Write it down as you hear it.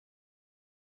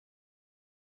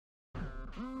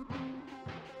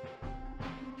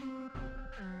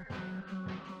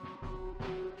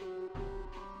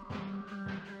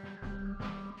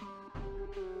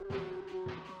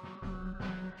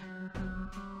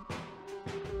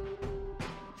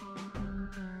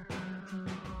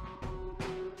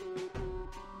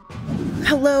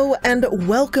Hello and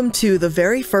welcome to the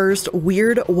very first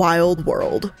Weird Wild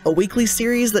World, a weekly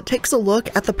series that takes a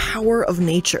look at the power of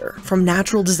nature. From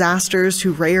natural disasters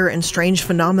to rare and strange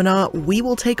phenomena, we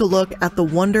will take a look at the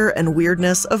wonder and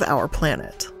weirdness of our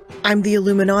planet. I'm the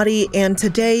iilluminaughtii, and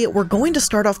today we're going to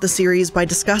start off the series by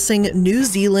discussing New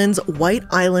Zealand's White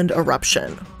Island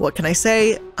eruption. What can I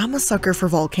say? I'm a sucker for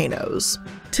volcanoes.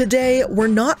 Today, we're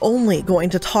not only going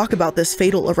to talk about this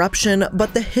fatal eruption,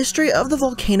 but the history of the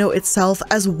volcano itself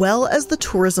as well as the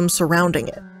tourism surrounding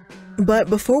it. But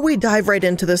before we dive right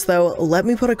into this though, let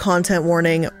me put a content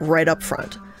warning right up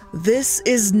front. This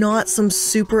is not some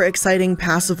super exciting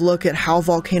passive look at how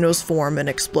volcanoes form and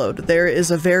explode. There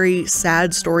is a very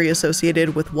sad story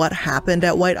associated with what happened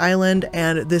at White Island,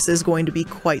 and this is going to be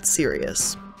quite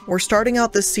serious. We're starting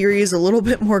out this series a little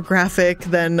bit more graphic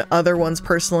than other ones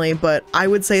personally, but I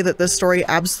would say that this story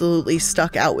absolutely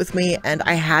stuck out with me and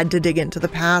I had to dig into the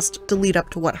past to lead up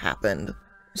to what happened.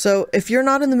 So if you're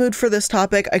not in the mood for this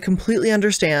topic, I completely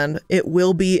understand. It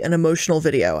will be an emotional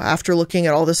video. After looking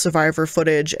at all the survivor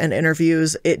footage and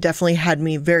interviews, it definitely had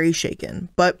me very shaken.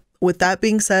 But with that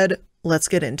being said, let's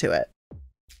get into it.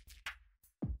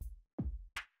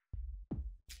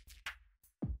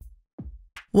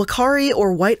 Whakaari,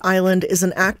 or White Island, is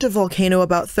an active volcano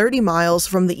about 30 miles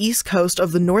from the east coast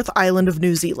of the North Island of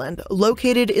New Zealand,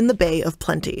 located in the Bay of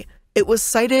Plenty. It was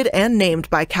sighted and named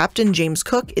by Captain James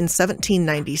Cook in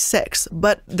 1796,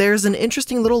 but there's an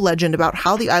interesting little legend about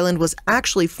how the island was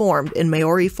actually formed in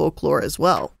Maori folklore as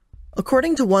well.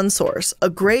 According to one source, a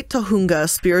great Tohunga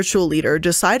spiritual leader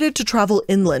decided to travel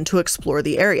inland to explore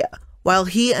the area. While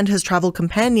he and his travel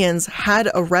companions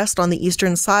had a rest on the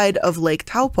eastern side of Lake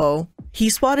Taupo, he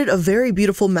spotted a very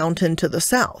beautiful mountain to the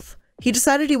south. He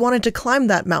decided he wanted to climb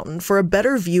that mountain for a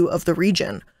better view of the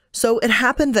region. So it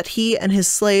happened that he and his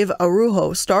slave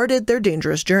Aruho started their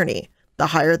dangerous journey. The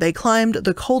higher they climbed,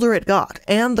 the colder it got,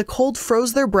 and the cold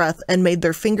froze their breath and made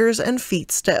their fingers and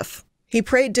feet stiff. He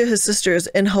prayed to his sisters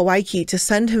in Hawaii to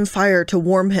send him fire to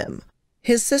warm him.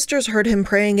 His sisters heard him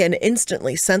praying and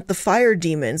instantly sent the fire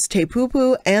demons Te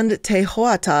Pupu and Te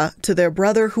Hoata to their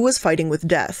brother who was fighting with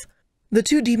death. The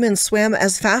two demons swam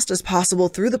as fast as possible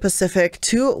through the Pacific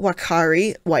to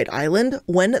Whakaari, White Island.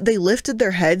 When they lifted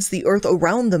their heads, the earth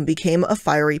around them became a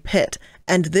fiery pit,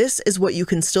 and this is what you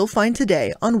can still find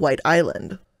today on White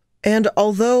Island. And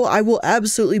although I will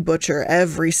absolutely butcher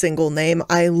every single name,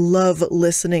 I love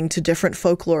listening to different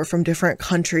folklore from different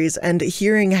countries and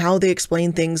hearing how they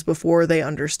explain things before they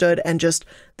understood, and just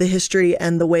the history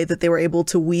and the way that they were able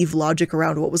to weave logic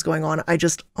around what was going on.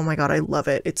 Oh my god, I love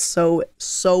it. It's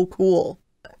so cool.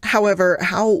 However,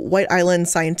 how White Island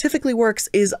scientifically works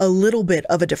is a little bit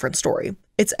of a different story.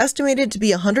 It's estimated to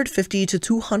be 150 to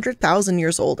 200,000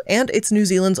 years old, and it's New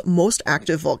Zealand's most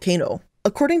active volcano.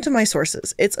 According to my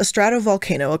sources, it's a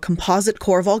stratovolcano, a composite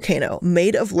core volcano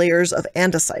made of layers of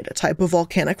andesite, a type of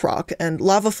volcanic rock, and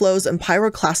lava flows and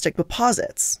pyroclastic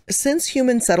deposits. Since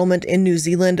human settlement in New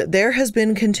Zealand, there has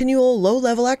been continual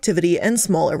low-level activity and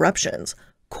small eruptions.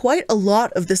 Quite a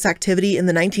lot of this activity in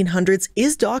the 1900s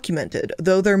is documented,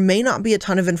 though there may not be a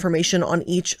ton of information on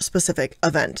each specific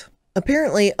event.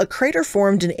 Apparently, a crater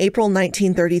formed in April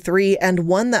 1933, and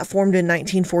one that formed in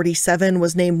 1947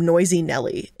 was named Noisy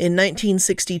Nelly. In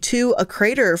 1962, a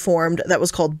crater formed that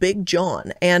was called Big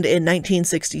John, and in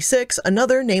 1966,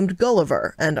 another named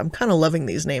Gulliver, and I'm kind of loving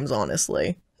these names,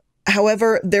 honestly.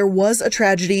 However, there was a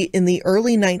tragedy in the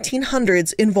early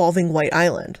 1900s involving White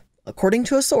Island. According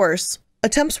to a source,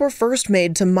 attempts were first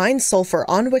made to mine sulfur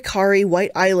on Whakaari,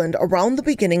 White Island around the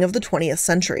beginning of the 20th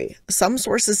century. Some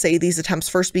sources say these attempts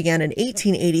first began in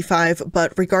 1885,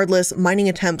 but regardless, mining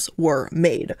attempts were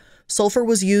made. Sulfur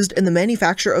was used in the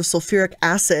manufacture of sulfuric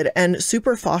acid and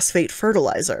superphosphate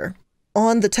fertilizer.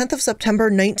 On the 10th of September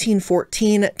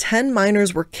 1914, 10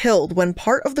 miners were killed when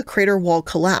part of the crater wall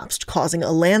collapsed, causing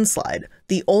a landslide.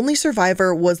 The only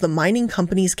survivor was the mining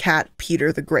company's cat,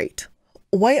 Peter the Great.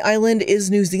 White Island is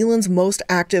New Zealand's most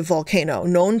active volcano,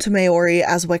 known to Maori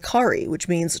as Whakaari, which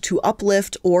means to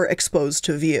uplift or expose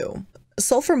to view.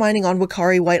 Sulfur mining on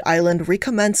Whakaari, White Island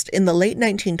recommenced in the late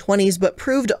 1920s but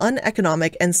proved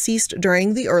uneconomic and ceased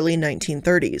during the early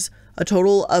 1930s. A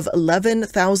total of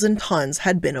 11,000 tons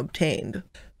had been obtained.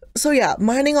 So yeah,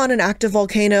 mining on an active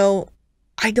volcano,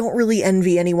 I don't really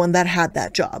envy anyone that had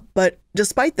that job, but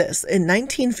despite this, in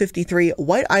 1953,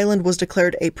 White Island was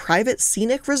declared a private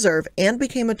scenic reserve and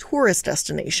became a tourist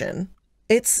destination.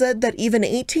 It's said that even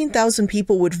 18,000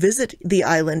 people would visit the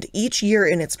island each year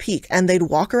in its peak, and they'd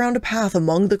walk around a path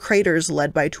among the craters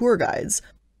led by tour guides.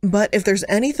 But if there's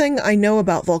anything I know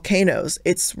about volcanoes,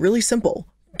 it's really simple.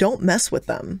 Don't mess with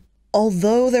them.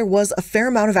 Although there was a fair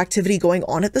amount of activity going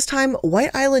on at this time,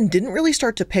 White Island didn't really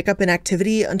start to pick up in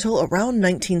activity until around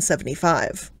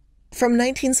 1975. From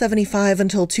 1975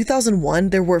 until 2001,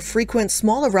 there were frequent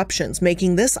small eruptions,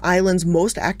 making this island's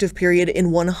most active period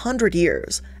in 100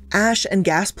 years. Ash and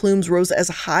gas plumes rose as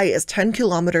high as 10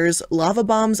 kilometers, lava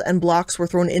bombs and blocks were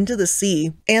thrown into the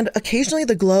sea, and occasionally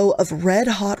the glow of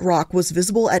red-hot rock was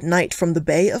visible at night from the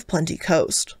Bay of Plenty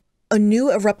coast. A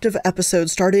new eruptive episode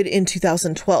started in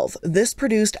 2012. This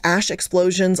produced ash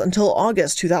explosions until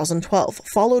August 2012,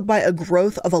 followed by a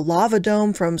growth of a lava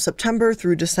dome from September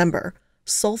through December.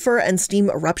 Sulfur and steam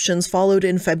eruptions followed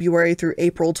in February through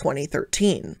April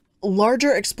 2013.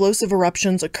 Larger explosive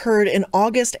eruptions occurred in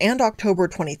August and October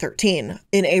 2013.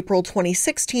 In April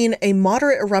 2016, a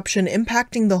moderate eruption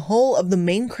impacting the whole of the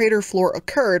main crater floor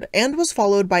occurred and was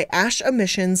followed by ash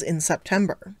emissions in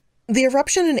September. The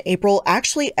eruption in April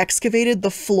actually excavated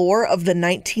the floor of the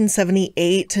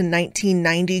 1978 to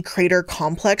 1990 crater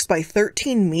complex by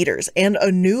 13 meters, and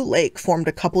a new lake formed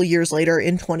a couple years later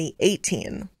in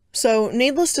 2018. So,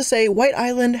 needless to say, White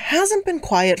Island hasn't been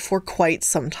quiet for quite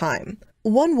some time.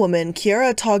 One woman,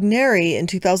 Chiara Togneri, in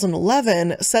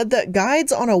 2011, said that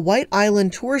guides on a White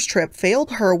Island tourist trip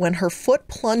failed her when her foot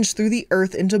plunged through the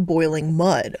earth into boiling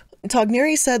mud.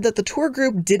 Togneri said that the tour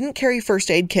group didn't carry first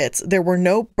aid kits, there were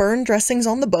no burn dressings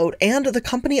on the boat, and the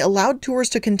company allowed tours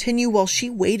to continue while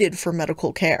she waited for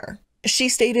medical care. She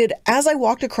stated, "As I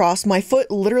walked across, my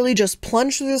foot literally just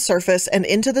plunged through the surface and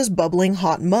into this bubbling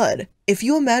hot mud. If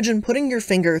you imagine putting your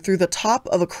finger through the top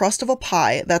of a crust of a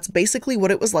pie, that's basically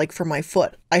what it was like for my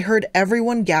foot. I heard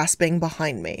everyone gasping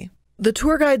behind me." The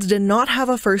tour guides did not have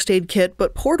a first aid kit,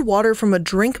 but poured water from a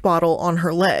drink bottle on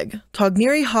her leg.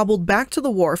 Togneri hobbled back to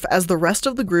the wharf as the rest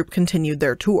of the group continued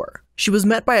their tour. She was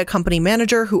met by a company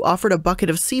manager who offered a bucket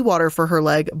of seawater for her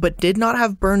leg, but did not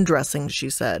have burn dressings,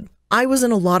 she said. "I was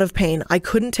in a lot of pain. I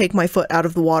couldn't take my foot out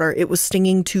of the water. It was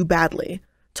stinging too badly."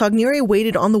 Togneri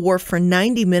waited on the wharf for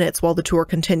 90 minutes while the tour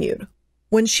continued.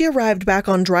 When she arrived back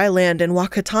on dry land in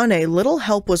Whakatane, little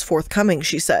help was forthcoming,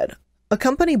 she said. A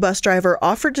company bus driver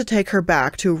offered to take her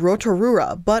back to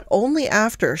Rotorua, but only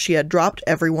after she had dropped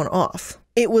everyone off.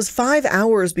 It was 5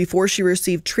 hours before she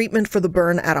received treatment for the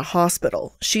burn at a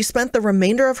hospital. She spent the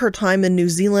remainder of her time in New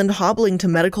Zealand hobbling to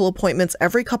medical appointments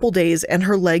every couple days, and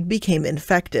her leg became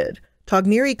infected.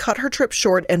 Togneri cut her trip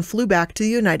short and flew back to the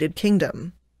United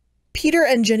Kingdom. Peter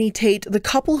and Jenny Tate, the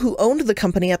couple who owned the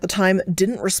company at the time,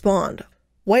 didn't respond.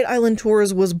 White Island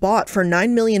Tours was bought for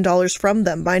 $9 million from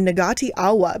them by Ngati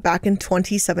Awa back in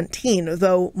 2017,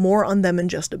 though more on them in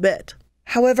just a bit.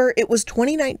 However, it was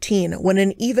 2019 when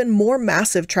an even more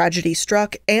massive tragedy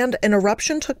struck and an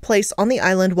eruption took place on the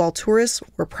island while tourists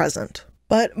were present.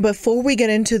 But before we get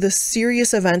into the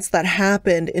serious events that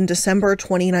happened in December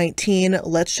 2019,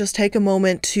 let's just take a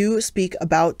moment to speak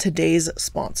about today's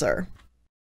sponsor.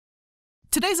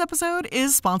 Today's episode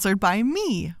is sponsored by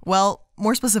me. Well,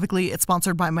 more specifically, it's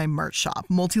sponsored by my merch shop,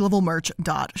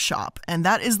 multilevelmerch.shop, and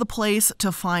that is the place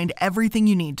to find everything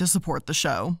you need to support the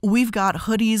show. We've got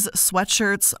hoodies,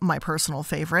 sweatshirts, my personal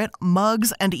favorite,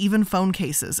 mugs, and even phone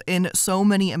cases in so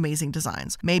many amazing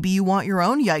designs. Maybe you want your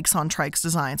own Yikes on Trikes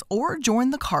designs, or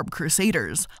join the Carb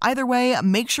Crusaders. Either way,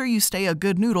 make sure you stay a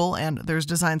good noodle, and there's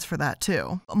designs for that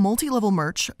too.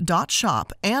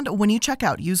 Multilevelmerch.shop, and when you check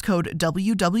out, use code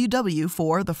WWW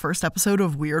for the first episode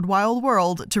of Weird Wild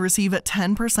World to receive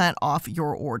 10% off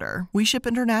your order. We ship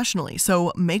internationally,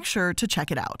 so make sure to check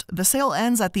it out. The sale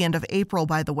ends at the end of April,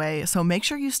 by the way, so make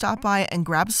sure you stop by and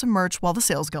grab some merch while the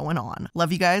sale's going on.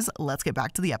 Love you guys. Let's get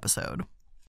back to the episode.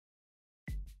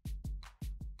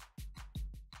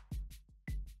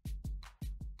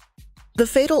 The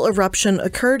fatal eruption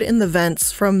occurred in the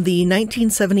vents from the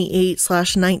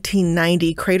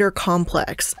 1978/1990 crater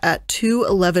complex at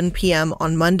 2:11 p.m.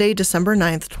 on Monday, December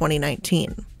 9th,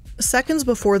 2019. Seconds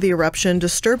before the eruption,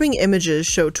 disturbing images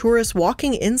show tourists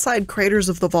walking inside craters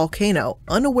of the volcano,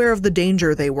 unaware of the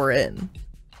danger they were in.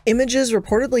 Images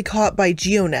reportedly caught by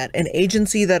GeoNet, an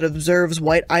agency that observes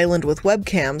White Island with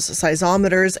webcams,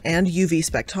 seismometers, and UV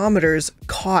spectrometers,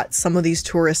 caught some of these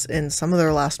tourists in some of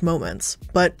their last moments.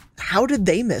 But how did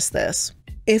they miss this?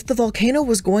 If the volcano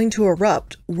was going to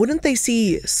erupt, wouldn't they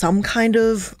see some kind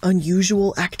of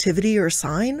unusual activity or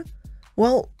sign?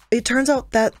 Well, it turns out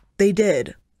that they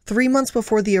did. 3 months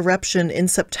before the eruption in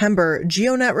September,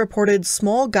 GeoNet reported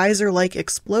small geyser-like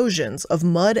explosions of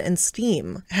mud and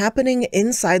steam happening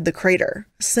inside the crater.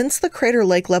 Since the crater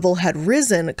lake level had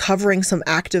risen, covering some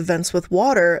active vents with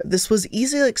water, this was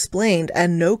easily explained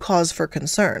and no cause for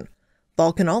concern.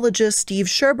 Volcanologist Steve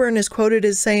Sherburne is quoted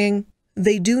as saying,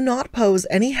 "They do not pose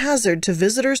any hazard to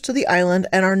visitors to the island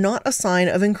and are not a sign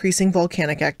of increasing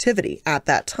volcanic activity at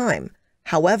that time.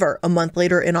 However, a month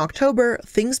later in October,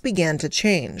 things began to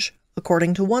change."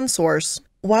 According to one source,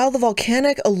 while the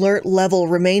volcanic alert level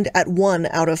remained at 1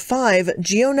 out of 5,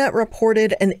 GeoNet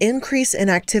reported an increase in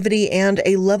activity and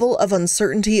a level of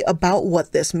uncertainty about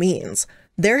what this means.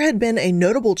 There had been a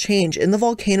notable change in the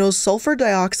volcano's sulfur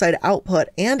dioxide output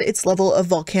and its level of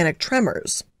volcanic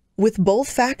tremors, with both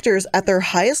factors at their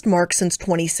highest mark since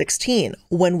 2016,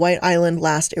 when White Island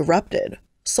last erupted.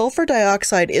 Sulfur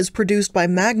dioxide is produced by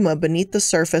magma beneath the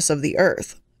surface of the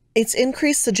Earth. Its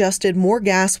increase suggested more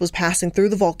gas was passing through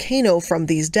the volcano from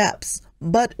these depths.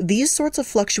 But these sorts of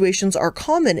fluctuations are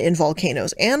common in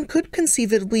volcanoes and could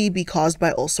conceivably be caused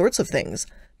by all sorts of things.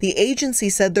 The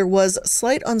agency said there was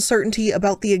slight uncertainty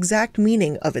about the exact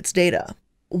meaning of its data.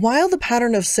 While the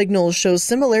pattern of signals shows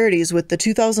similarities with the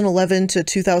 2011 to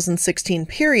 2016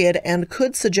 period and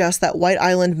could suggest that White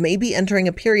Island may be entering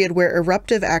a period where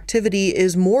eruptive activity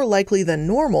is more likely than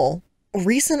normal,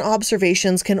 recent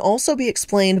observations can also be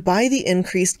explained by the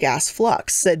increased gas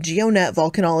flux, said GeoNet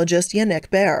volcanologist Yannick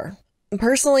Baer.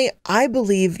 Personally, I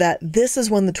believe that this is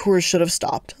when the tours should have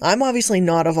stopped. I'm obviously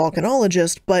not a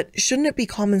volcanologist, but shouldn't it be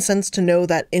common sense to know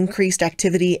that increased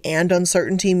activity and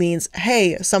uncertainty means,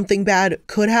 hey, something bad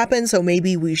could happen, so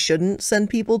maybe we shouldn't send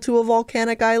people to a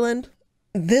volcanic island?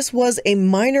 This was a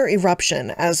minor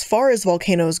eruption as far as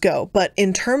volcanoes go, but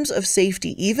in terms of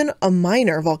safety, even a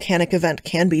minor volcanic event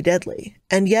can be deadly.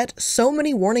 And yet, so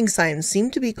many warning signs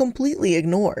seem to be completely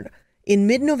ignored. In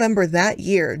mid-November that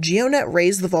year, GeoNet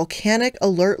raised the volcanic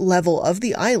alert level of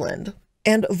the island,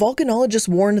 and volcanologists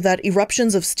warned that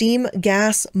eruptions of steam,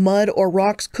 gas, mud, or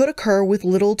rocks could occur with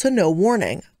little to no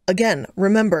warning. Again,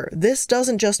 remember, this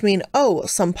doesn't just mean, oh,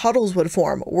 some puddles would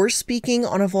form. We're speaking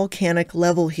on a volcanic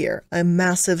level here, a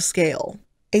massive scale.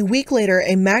 A week later,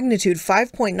 a magnitude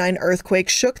 5.9 earthquake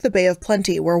shook the Bay of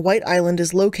Plenty, where White Island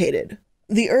is located.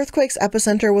 The earthquake's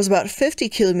epicenter was about 50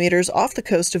 kilometers off the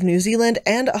coast of New Zealand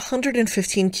and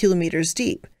 115 kilometers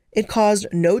deep. It caused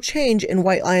no change in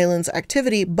White Island's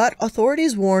activity, but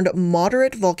authorities warned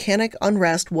moderate volcanic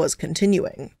unrest was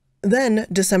continuing. Then,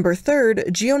 December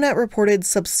 3rd, GeoNet reported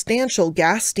substantial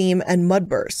gas, steam, and mud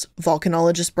bursts.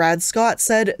 Volcanologist Brad Scott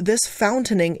said this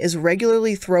fountaining is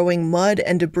regularly throwing mud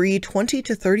and debris 20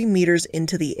 to 30 meters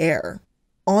into the air.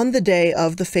 On the day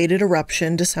of the fated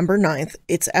eruption, December 9th,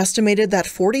 it's estimated that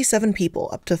 47 people,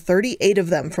 up to 38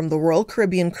 of them from the Royal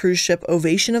Caribbean cruise ship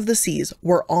Ovation of the Seas,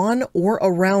 were on or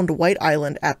around White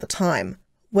Island at the time.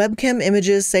 Webcam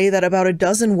images say that about a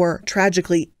dozen were,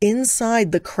 tragically,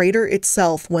 inside the crater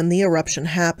itself when the eruption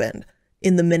happened.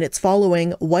 In the minutes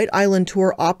following, White Island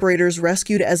tour operators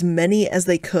rescued as many as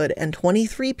they could, and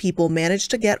 23 people managed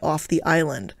to get off the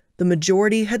island. The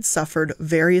majority had suffered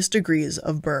various degrees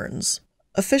of burns.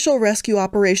 Official rescue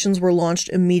operations were launched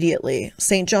immediately.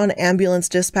 St. John Ambulance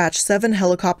dispatched 7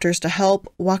 helicopters to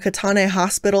help, Wakatane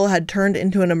Hospital had turned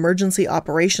into an emergency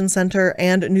operations center,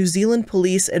 and New Zealand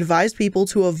police advised people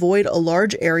to avoid a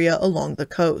large area along the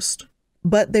coast.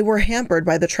 But they were hampered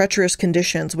by the treacherous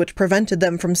conditions, which prevented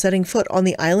them from setting foot on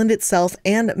the island itself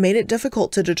and made it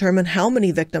difficult to determine how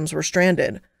many victims were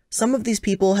stranded. Some of these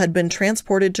people had been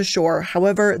transported to shore,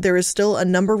 however, there is still a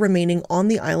number remaining on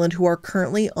the island who are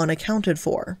currently unaccounted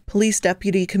for, Police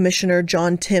Deputy Commissioner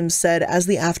John Timms said as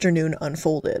the afternoon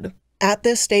unfolded. At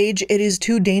this stage, it is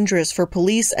too dangerous for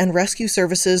police and rescue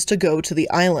services to go to the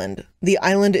island. The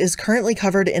island is currently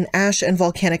covered in ash and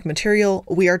volcanic material.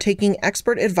 We are taking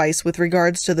expert advice with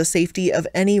regards to the safety of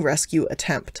any rescue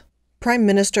attempt. Prime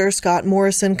Minister Scott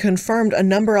Morrison confirmed a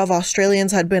number of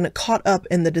Australians had been caught up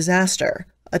in the disaster.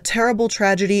 "A terrible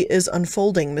tragedy is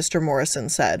unfolding," Mr. Morrison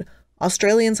said.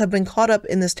 "Australians have been caught up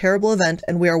in this terrible event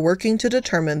and we are working to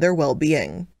determine their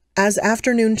well-being." As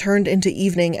afternoon turned into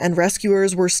evening and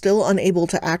rescuers were still unable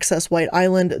to access White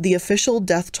Island, the official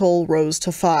death toll rose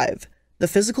to 5. "The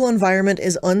physical environment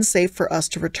is unsafe for us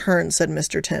to return," said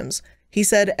Mr. Timms. He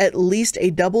said at least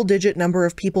a double-digit number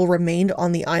of people remained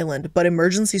on the island, but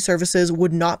emergency services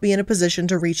would not be in a position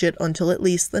to reach it until at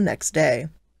least the next day.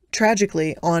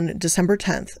 Tragically, on December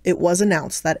 10th, it was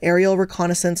announced that aerial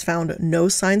reconnaissance found no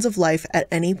signs of life at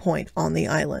any point on the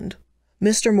island.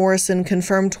 Mr. Morrison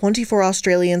confirmed 24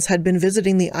 Australians had been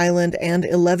visiting the island and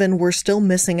 11 were still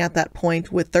missing at that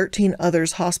point, with 13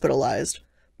 others hospitalized.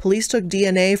 Police took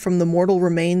DNA from the mortal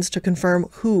remains to confirm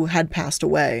who had passed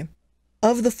away.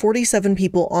 Of the 47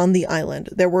 people on the island,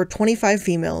 there were 25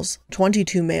 females,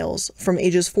 22 males, from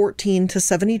ages 14 to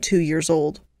 72 years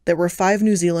old. There were 5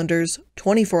 New Zealanders,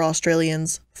 24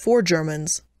 Australians, 4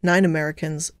 Germans, 9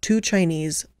 Americans, 2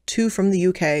 Chinese, 2 from the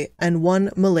UK, and 1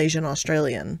 Malaysian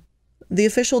Australian. The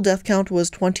official death count was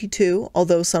 22,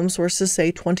 although some sources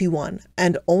say 21,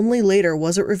 and only later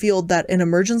was it revealed that an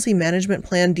emergency management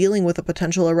plan dealing with a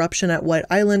potential eruption at White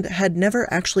Island had never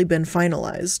actually been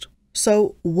finalized.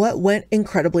 So, what went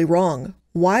incredibly wrong?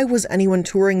 Why was anyone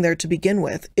touring there to begin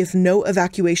with, if no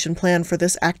evacuation plan for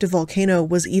this active volcano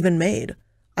was even made?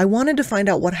 I wanted to find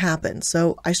out what happened,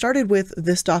 so I started with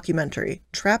this documentary,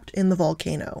 Trapped in the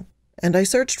Volcano. And I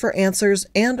searched for answers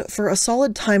and for a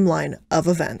solid timeline of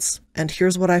events, and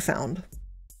here's what I found.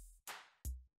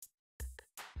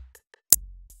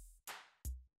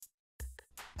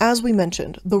 As we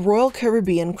mentioned, the Royal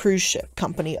Caribbean Cruise Ship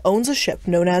Company owns a ship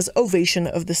known as Ovation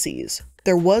of the Seas.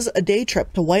 There was a day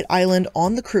trip to White Island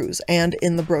on the cruise, and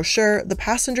in the brochure, the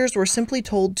passengers were simply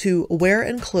told to wear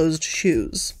enclosed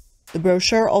shoes. The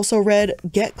brochure also read,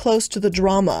 "Get close to the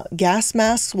drama. Gas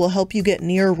masks will help you get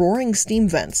near roaring steam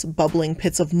vents, bubbling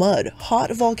pits of mud, hot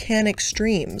volcanic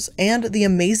streams, and the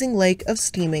amazing lake of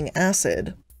steaming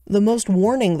acid." The most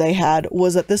warning they had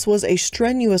was that this was a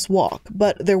strenuous walk,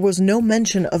 but there was no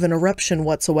mention of an eruption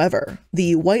whatsoever.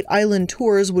 The White Island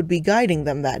tours would be guiding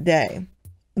them that day.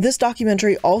 This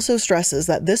documentary also stresses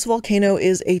that this volcano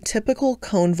is a typical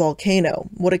cone volcano,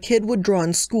 what a kid would draw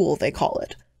in school, they call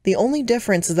it. The only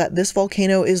difference is that this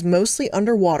volcano is mostly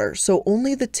underwater, so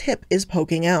only the tip is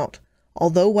poking out.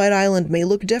 Although White Island may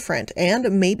look different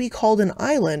and may be called an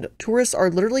island, tourists are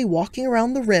literally walking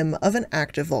around the rim of an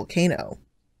active volcano.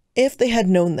 If they had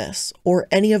known this, or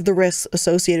any of the risks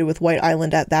associated with White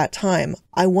Island at that time,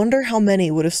 I wonder how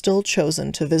many would have still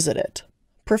chosen to visit it.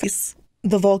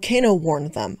 The volcano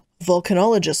warned them.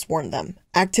 Volcanologists warned them.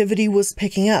 Activity was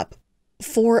picking up.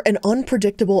 For an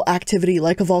unpredictable activity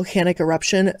like a volcanic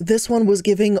eruption, this one was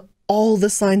giving all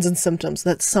the signs and symptoms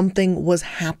that something was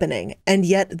happening, and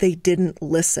yet they didn't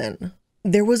listen.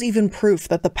 There was even proof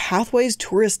that the pathways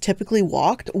tourists typically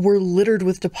walked were littered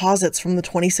with deposits from the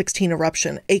 2016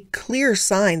 eruption, a clear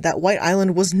sign that White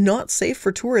Island was not safe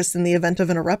for tourists in the event of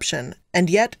an eruption.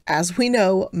 And yet, as we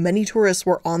know, many tourists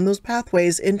were on those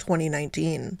pathways in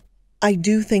 2019. I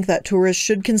do think that tourists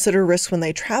should consider risks when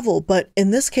they travel, but in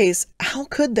this case, how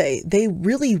could they? They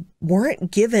really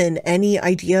weren't given any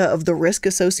idea of the risk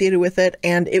associated with it,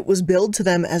 and it was billed to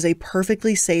them as a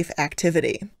perfectly safe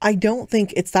activity. I don't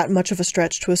think it's that much of a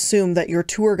stretch to assume that your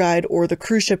tour guide or the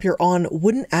cruise ship you're on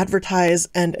wouldn't advertise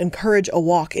and encourage a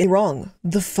walk. It's wrong.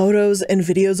 The photos and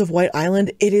videos of White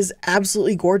Island, it is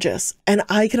absolutely gorgeous, and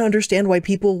I can understand why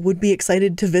people would be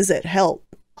excited to visit. Hell,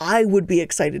 I would be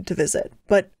excited to visit,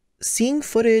 but seeing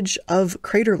footage of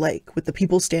Crater Lake with the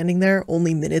people standing there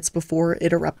only minutes before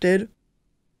it erupted,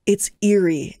 it's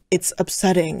eerie, it's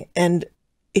upsetting, and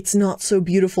it's not so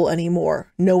beautiful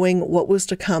anymore, knowing what was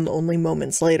to come only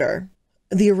moments later.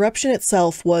 The eruption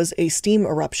itself was a steam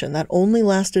eruption that only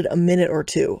lasted a minute or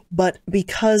two, but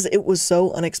because it was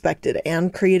so unexpected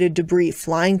and created debris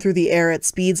flying through the air at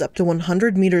speeds up to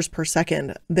 100 meters per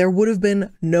second, there would have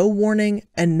been no warning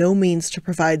and no means to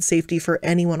provide safety for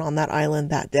anyone on that island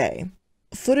that day.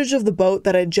 Footage of the boat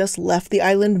that had just left the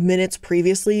island minutes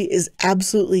previously is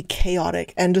absolutely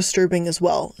chaotic and disturbing as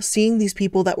well, seeing these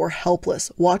people that were helpless,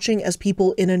 watching as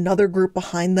people in another group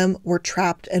behind them were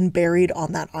trapped and buried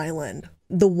on that island.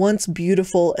 The once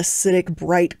beautiful, acidic,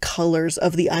 bright colors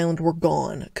of the island were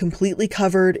gone, completely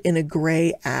covered in a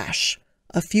gray ash.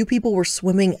 A few people were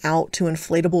swimming out to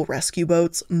inflatable rescue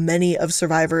boats. Many of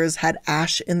survivors had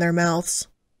ash in their mouths.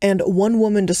 And one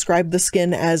woman described the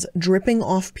skin as dripping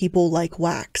off people like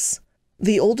wax.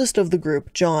 The oldest of the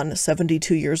group, John,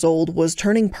 72 years old, was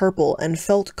turning purple and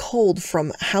felt cold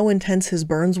from how intense his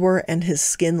burns were and his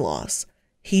skin loss.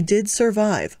 He did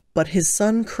survive, but his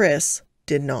son, Chris,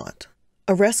 did not.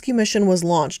 A rescue mission was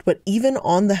launched, but even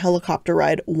on the helicopter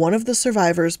ride, one of the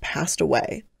survivors passed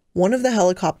away. One of the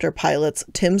helicopter pilots,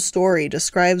 Tim Story,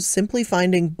 describes simply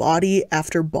finding body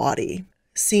after body,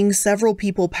 seeing several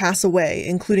people pass away,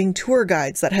 including tour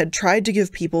guides that had tried to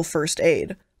give people first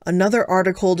aid. Another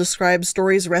article describes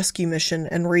Story's rescue mission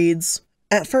and reads,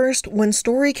 "At first, when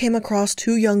Story came across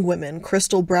 2 young women,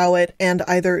 Crystal Browett and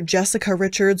either Jessica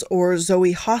Richards or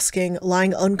Zoe Hosking,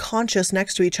 lying unconscious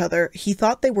next to each other, he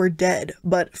thought they were dead,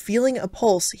 but feeling a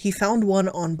pulse, he found one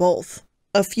on both.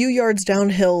 A few yards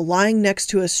downhill, lying next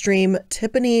to a stream,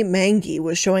 Tiffany Mangi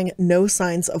was showing no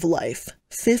signs of life.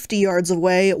 50 yards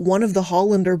away, one of the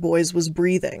Hollander boys was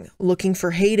breathing. Looking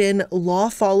for Hayden, Law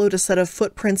followed a set of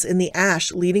footprints in the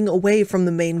ash leading away from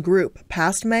the main group,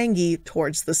 past Mangi,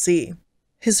 towards the sea.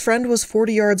 His friend was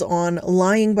 40 yards on,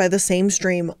 lying by the same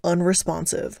stream,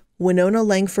 unresponsive. Winona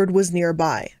Langford was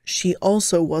nearby. She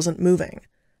also wasn't moving.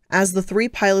 As the three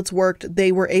pilots worked,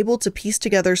 they were able to piece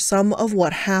together some of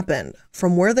what happened.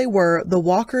 From where they were, the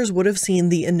walkers would have seen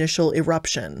the initial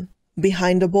eruption.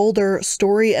 Behind a boulder,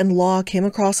 Story and Law came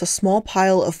across a small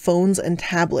pile of phones and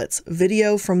tablets.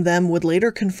 Video from them would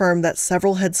later confirm that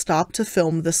several had stopped to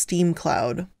film the steam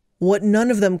cloud. What none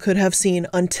of them could have seen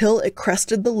until it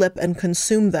crested the lip and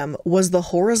consumed them was the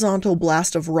horizontal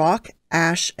blast of rock,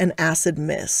 ash, and acid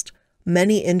mist.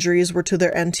 Many injuries were to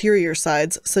their anterior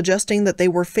sides, suggesting that they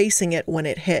were facing it when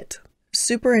it hit.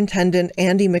 Superintendent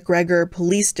Andy McGregor,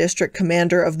 police district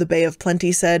commander of the Bay of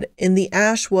Plenty, said, "In the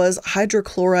ash was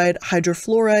hydrochloride,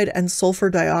 hydrofluoride, and sulfur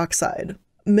dioxide.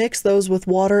 Mix those with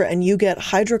water and you get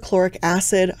hydrochloric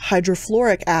acid,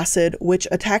 hydrofluoric acid, which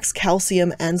attacks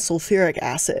calcium, and sulfuric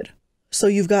acid. So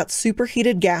you've got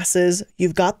superheated gases,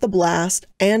 you've got the blast,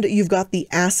 and you've got the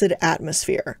acid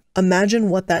atmosphere. Imagine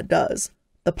what that does."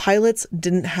 The pilots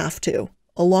didn't have to.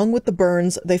 Along with the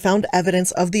burns, they found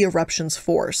evidence of the eruption's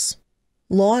force.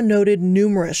 Law noted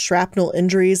numerous shrapnel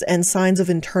injuries and signs of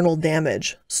internal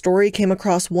damage. Story came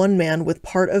across one man with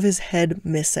part of his head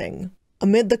missing.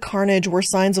 Amid the carnage were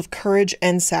signs of courage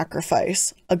and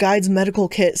sacrifice. A guide's medical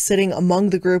kit sitting among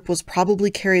the group was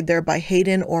probably carried there by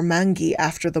Hayden or Mangi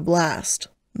after the blast.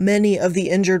 Many of the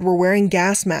injured were wearing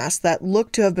gas masks that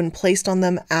looked to have been placed on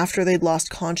them after they'd lost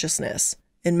consciousness.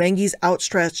 In Mangi's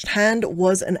outstretched hand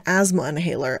was an asthma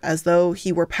inhaler, as though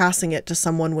he were passing it to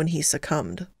someone when he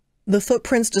succumbed. The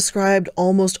footprints described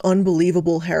almost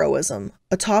unbelievable heroism.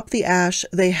 Atop the ash,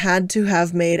 they had to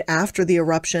have made after the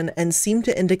eruption and seemed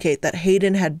to indicate that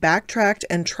Hayden had backtracked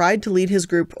and tried to lead his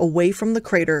group away from the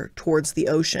crater towards the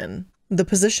ocean. The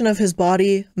position of his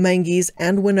body, Mangi's,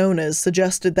 and Winona's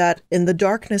suggested that, in the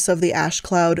darkness of the ash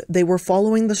cloud, they were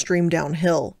following the stream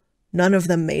downhill. None of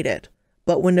them made it,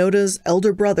 but Winona's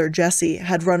elder brother, Jesse,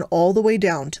 had run all the way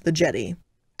down to the jetty.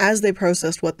 As they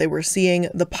processed what they were seeing,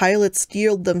 the pilots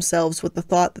steeled themselves with the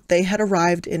thought that they had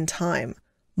arrived in time.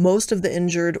 Most of the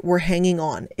injured were hanging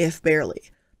on, if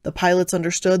barely. The pilots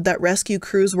understood that rescue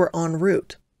crews were en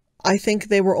route. "I think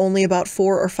they were only about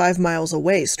 4 or 5 miles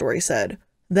away," Story said.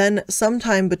 Then,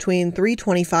 sometime between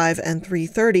 3:25 and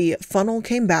 3:30, Funnel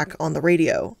came back on the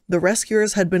radio. The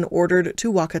rescuers had been ordered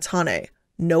to Whakatane.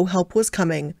 No help was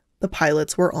coming. The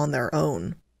pilots were on their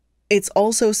own. It's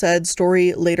also said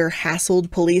Story later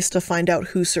hassled police to find out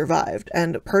who survived,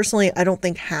 and personally, I don't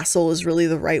think hassle is really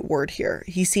the right word here.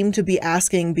 He seemed to be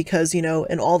asking because, in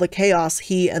all the chaos,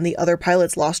 he and the other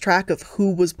pilots lost track of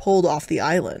who was pulled off the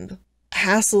island.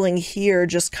 Hassling here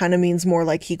just kind of means more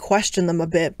like he questioned them a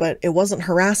bit, but it wasn't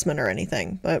harassment or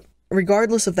anything. But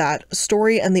regardless of that,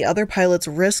 Story and the other pilots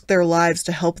risked their lives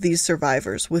to help these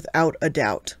survivors, without a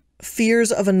doubt.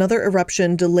 Fears of another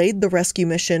eruption delayed the rescue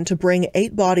mission to bring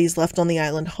 8 bodies left on the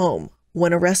island home.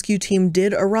 When a rescue team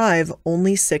did arrive,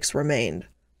 only 6 remained.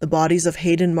 The bodies of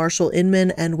Hayden Marshall Inman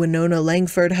and Winona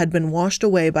Langford had been washed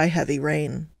away by heavy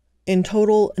rain. In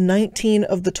total, 19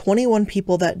 of the 21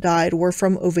 people that died were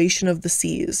from Ovation of the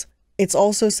Seas. It's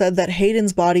also said that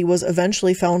Hayden's body was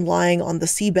eventually found lying on the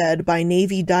seabed by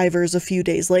Navy divers a few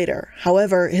days later.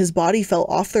 However, his body fell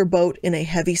off their boat in a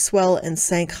heavy swell and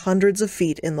sank hundreds of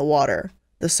feet in the water.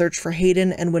 The search for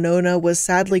Hayden and Winona was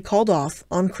sadly called off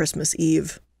on Christmas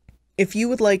Eve. If you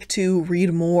would like to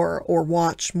read more or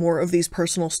watch more of these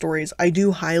personal stories, I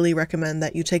do highly recommend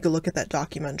that you take a look at that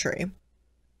documentary.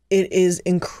 It is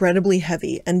incredibly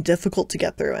heavy and difficult to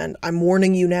get through, and I'm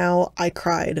warning you now, I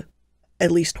cried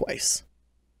at least twice.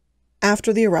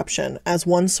 After the eruption, as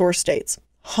one source states,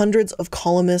 hundreds of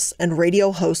columnists and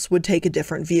radio hosts would take a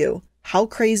different view. How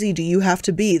crazy do you have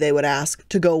to be, they would ask,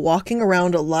 to go walking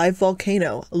around a live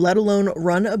volcano, let alone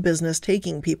run a business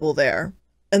taking people there?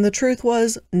 And the truth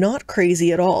was, not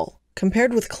crazy at all.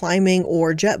 Compared with climbing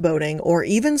or jet boating, or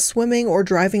even swimming or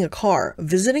driving a car,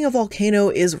 visiting a volcano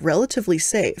is relatively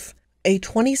safe. A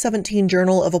 2017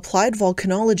 Journal of Applied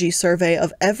Volcanology survey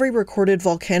of every recorded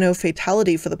volcano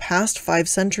fatality for the past 5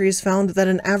 centuries found that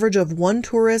an average of 1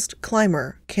 tourist,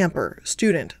 climber, camper,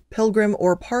 student, pilgrim,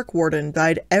 or park warden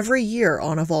died every year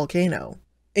on a volcano.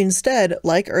 Instead,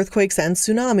 like earthquakes and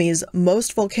tsunamis,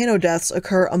 most volcano deaths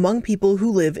occur among people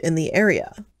who live in the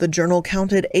area. The journal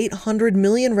counted 800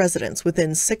 million residents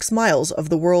within 6 miles of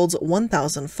the world's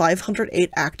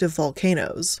 1,508 active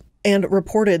volcanoes. and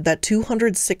reported that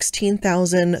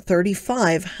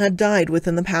 216,035 had died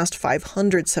within the past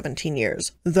 517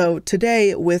 years, though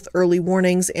today, with early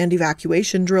warnings and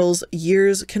evacuation drills,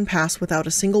 years can pass without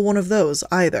a single one of those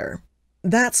either.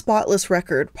 That spotless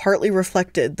record partly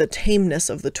reflected the tameness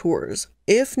of the tours.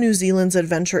 If New Zealand's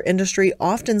adventure industry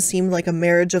often seemed like a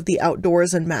marriage of the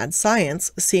outdoors and mad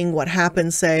science, seeing what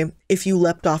happens, say, if you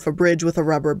leapt off a bridge with a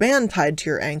rubber band tied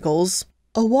to your ankles,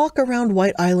 a walk around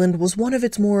White Island was one of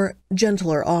its more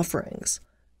gentler offerings.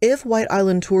 If White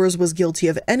Island Tours was guilty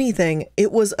of anything,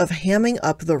 it was of hamming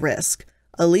up the risk.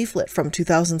 A leaflet from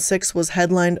 2006 was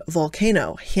headlined,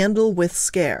 "Volcano, Handle with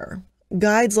Scare."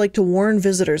 Guides like to warn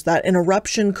visitors that an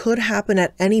eruption could happen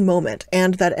at any moment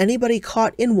and that anybody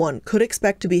caught in one could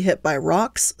expect to be hit by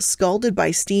rocks, scalded by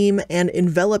steam, and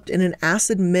enveloped in an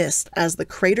acid mist as the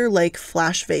crater lake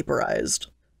flash vaporized.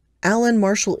 Alan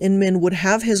Marshall Inman would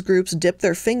have his groups dip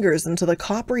their fingers into the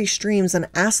coppery streams and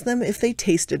ask them if they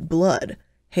tasted blood.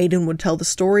 Hayden would tell the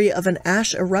story of an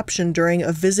ash eruption during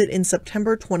a visit in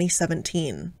September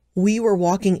 2017. "We were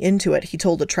walking into it," he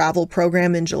told a travel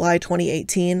program in July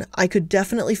 2018. "I could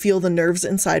definitely feel the nerves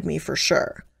inside me for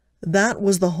sure." That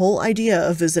was the whole idea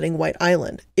of visiting White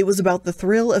Island. It was about the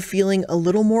thrill of feeling a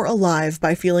little more alive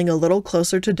by feeling a little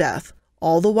closer to death,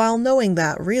 all the while knowing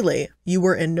that, really, you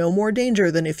were in no more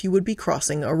danger than if you would be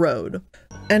crossing a road.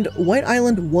 And White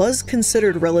Island was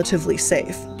considered relatively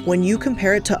safe. When you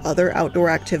compare it to other outdoor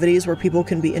activities where people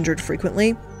can be injured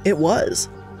frequently, it was.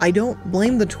 I don't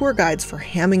blame the tour guides for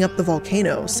hamming up the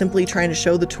volcano, simply trying to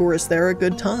show the tourists there a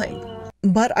good time.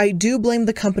 But I do blame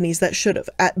the companies that should have,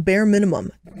 at bare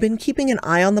minimum, been keeping an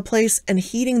eye on the place and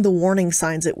heeding the warning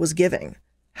signs it was giving.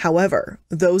 However,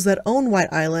 those that own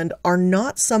White Island are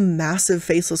not some massive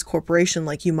faceless corporation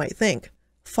like you might think.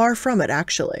 Far from it,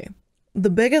 actually.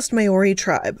 The biggest Maori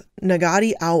tribe,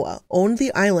 Ngāti Awa, owned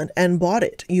the island and bought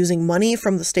it using money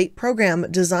from the state program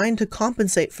designed to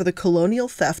compensate for the colonial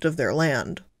theft of their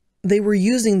land. They were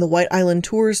using the White Island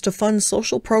tours to fund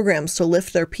social programs to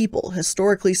lift their people,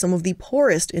 historically some of the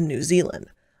poorest in New Zealand.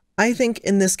 I think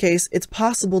in this case, it's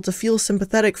possible to feel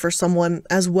sympathetic for someone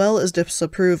as well as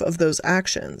disapprove of those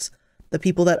actions. The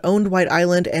people that owned White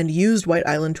Island and used White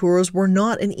Island tours were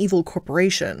not an evil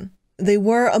corporation. They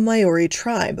were a Maori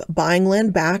tribe, buying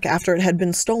land back after it had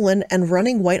been stolen and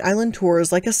running White Island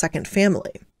tours like a second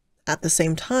family. At the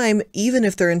same time, even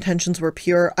if their intentions were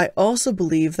pure, I also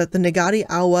believe that the Ngāti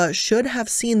Awa should have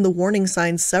seen the warning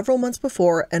signs several months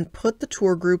before and put the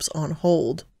tour groups on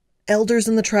hold. Elders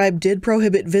in the tribe did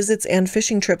prohibit visits and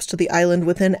fishing trips to the island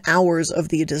within hours of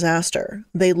the disaster.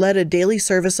 They led a daily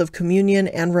service of communion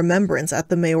and remembrance at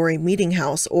the Maori Meeting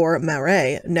House, or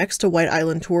marae, next to White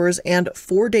Island tours, and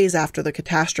 4 days after the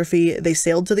catastrophe, they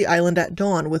sailed to the island at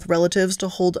dawn with relatives to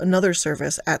hold another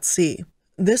service at sea.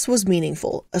 This was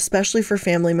meaningful, especially for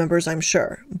family members, I'm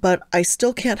sure, but I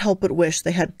still can't help but wish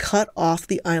they had cut off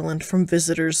the island from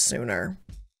visitors sooner.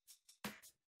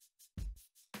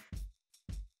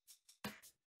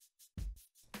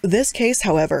 This case,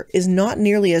 however, is not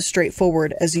nearly as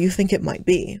straightforward as you think it might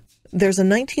be. There's a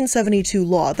 1972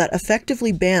 law that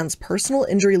effectively bans personal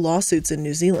injury lawsuits in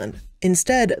New Zealand.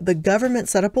 Instead, the government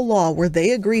set up a law where they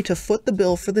agree to foot the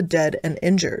bill for the dead and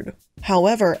injured.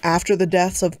 However, after the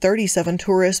deaths of 37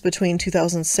 tourists between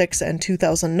 2006 and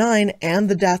 2009, and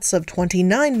the deaths of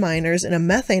 29 miners in a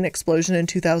methane explosion in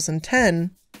 2010,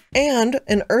 and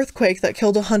an earthquake that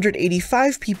killed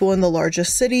 185 people in the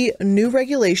largest city, new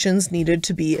regulations needed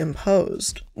to be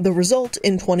imposed. The result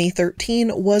in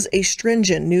 2013 was a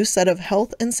stringent new set of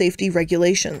health and safety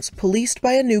regulations policed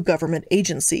by a new government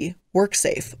agency,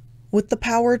 WorkSafe, with the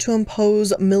power to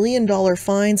impose million-dollar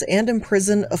fines and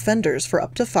imprison offenders for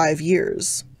up to 5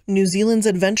 years. New Zealand's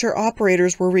adventure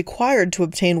operators were required to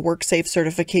obtain WorkSafe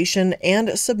certification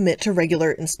and submit to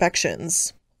regular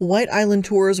inspections. White Island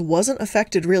Tours wasn't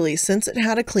affected really since it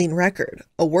had a clean record.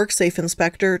 A WorkSafe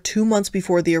inspector 2 months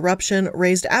before the eruption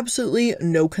raised absolutely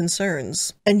no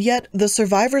concerns. And yet, the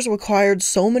survivors required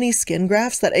so many skin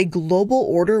grafts that a global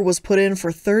order was put in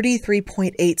for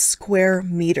 33.8 square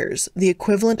meters, the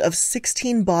equivalent of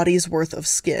 16 bodies worth of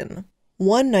skin.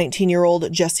 One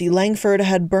 19-year-old Jesse Langford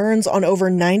had burns on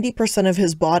over 90% of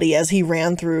his body as he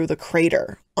ran through the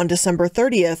crater. On December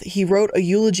 30th, he wrote a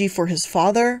eulogy for his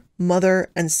father, mother,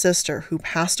 and sister who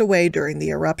passed away during the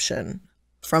eruption.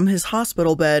 From his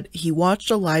hospital bed, he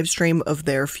watched a live stream of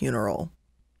their funeral.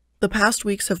 The past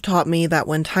weeks have taught me that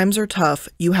when times are tough,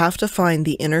 you have to find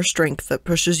the inner strength that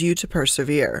pushes you to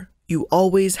persevere. You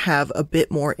always have a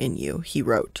bit more in you, he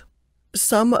wrote.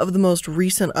 Some of the most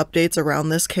recent updates around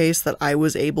this case that I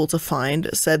was able to find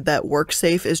said that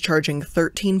WorkSafe is charging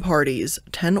 13 parties,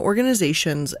 10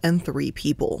 organizations, and 3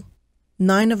 people.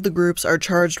 9 of the groups are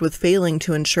charged with failing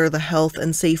to ensure the health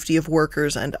and safety of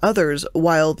workers and others,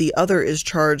 while the other is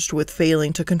charged with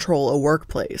failing to control a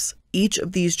workplace. Each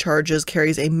of these charges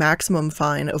carries a maximum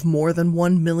fine of more than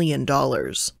 $1 million.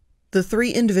 The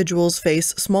 3 individuals face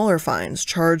smaller fines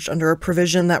charged under a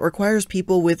provision that requires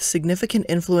people with significant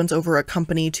influence over a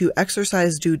company to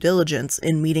exercise due diligence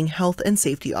in meeting health and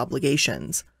safety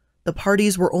obligations. The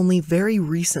parties were only very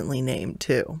recently named,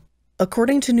 too.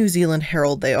 According to New Zealand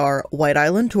Herald, they are White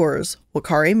Island Tours,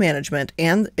 Wakare Management,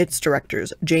 and its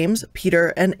directors James,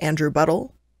 Peter, and Andrew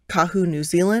Buttle, Kahu New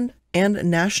Zealand, and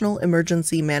National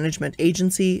Emergency Management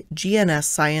Agency, GNS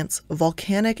Science,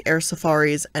 Volcanic Air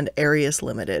Safaris, and Arius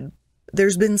Limited.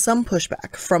 There's been some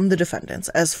pushback from the defendants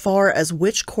as far as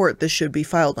which court this should be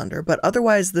filed under, but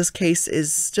otherwise this case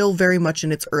is still very much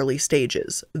in its early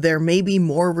stages. There may be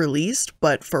more released,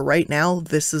 but for right now,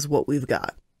 this is what we've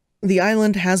got. The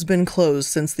island has been closed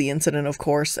since the incident, of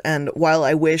course, and while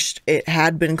I wished it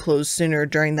had been closed sooner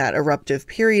during that eruptive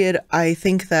period, I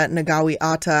think that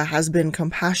iilluminaughtii has been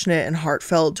compassionate and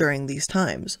heartfelt during these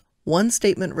times. One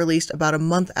statement released about a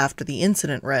month after the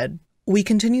incident read, "We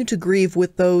continue to grieve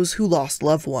with those who lost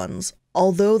loved ones.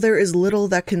 Although there is little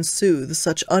that can soothe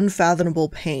such unfathomable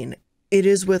pain, it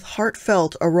is with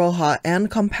heartfelt aroha and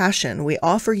compassion we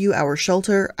offer you our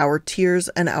shelter, our tears,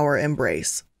 and our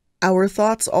embrace. Our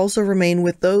thoughts also remain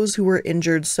with those who were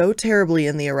injured so terribly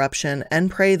in the eruption and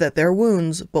pray that their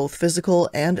wounds, both physical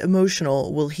and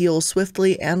emotional, will heal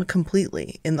swiftly and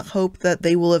completely in the hope that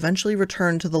they will eventually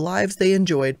return to the lives they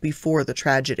enjoyed before the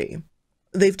tragedy."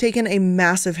 They've taken a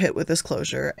massive hit with this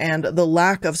closure, and the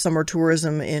lack of summer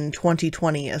tourism in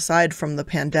 2020 aside from the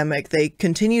pandemic, they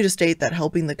continue to state that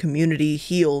helping the community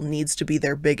heal needs to be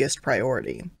their biggest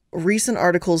priority. Recent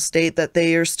articles state that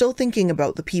they are still thinking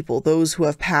about the people, those who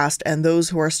have passed, and those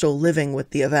who are still living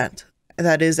with the event.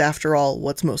 That is, after all,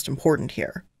 what's most important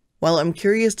here. While I'm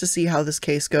curious to see how this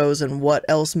case goes and what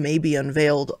else may be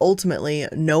unveiled, ultimately,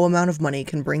 no amount of money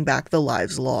can bring back the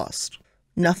lives lost.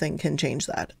 Nothing can change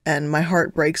that, and my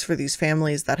heart breaks for these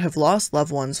families that have lost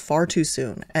loved ones far too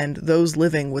soon, and those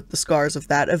living with the scars of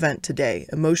that event today,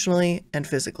 emotionally and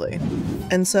physically.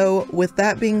 And so, with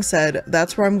that being said,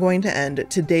 that's where I'm going to end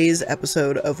today's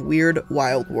episode of Weird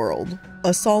Wild World.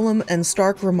 A solemn and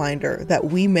stark reminder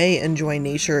that we may enjoy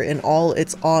nature in all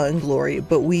its awe and glory,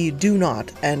 but we do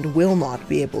not and will not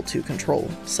be able to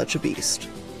control such a beast.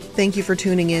 Thank you for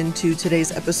tuning in to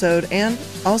today's episode, and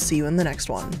I'll see you in the next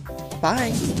one.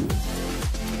 Bye!